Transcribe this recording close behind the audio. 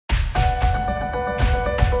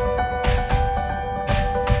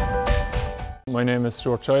My name is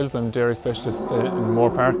Stuart Childs. I'm a dairy specialist in Moore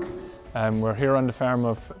Park. We're here on the farm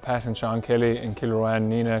of Pat and Sean Kelly in Kilruane,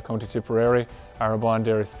 Nenagh, County Tipperary, Arrabawn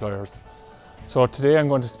Dairy Suppliers. So today I'm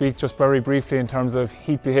going to speak just very briefly in terms of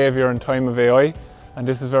heat behaviour and time of AI, and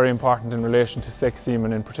this is very important in relation to sex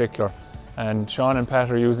semen in particular. And Sean and Pat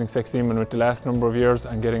are using sex semen with the last number of years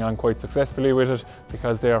and getting on quite successfully with it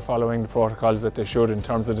because they are following the protocols that they should in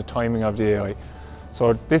terms of the timing of the AI.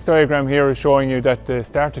 So this diagram here is showing you that the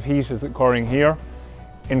start of heat is occurring here.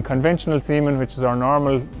 In conventional semen, which is our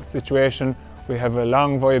normal situation, we have a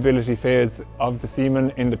long viability phase of the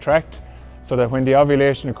semen in the tract, so that when the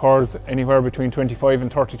ovulation occurs anywhere between 25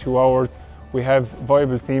 and 32 hours, we have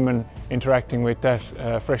viable semen interacting with that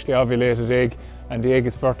freshly ovulated egg, and the egg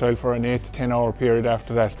is fertile for an 8 to 10 hour period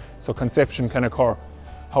after that, so conception can occur.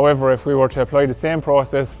 However, if we were to apply the same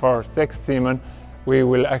process for sexed semen, we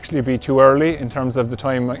will actually be too early in terms of the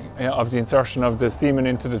time of the insertion of the semen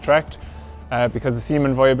into the tract, because the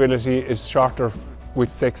semen viability is shorter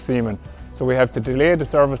with sexed semen. So we have to delay the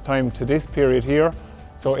service time to this period here.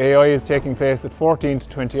 So AI is taking place at 14 to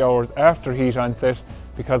 20 hours after heat onset,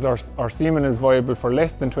 because our semen is viable for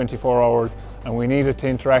less than 24 hours and we need it to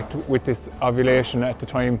interact with this ovulation at the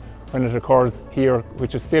time when it occurs here,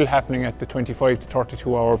 which is still happening at the 25 to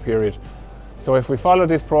 32 hour period. So if we follow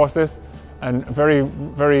this process, and very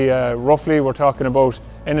roughly we're talking about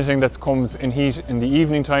anything that comes in heat in the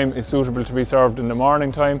evening time is suitable to be served in the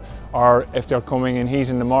morning time, or if they're coming in heat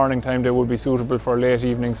in the morning time, they will be suitable for late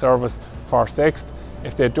evening service for sexed.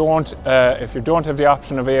 If you don't have the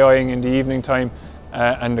option of AIing in the evening time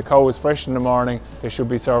and the cow is fresh in the morning, they should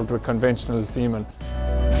be served with conventional semen.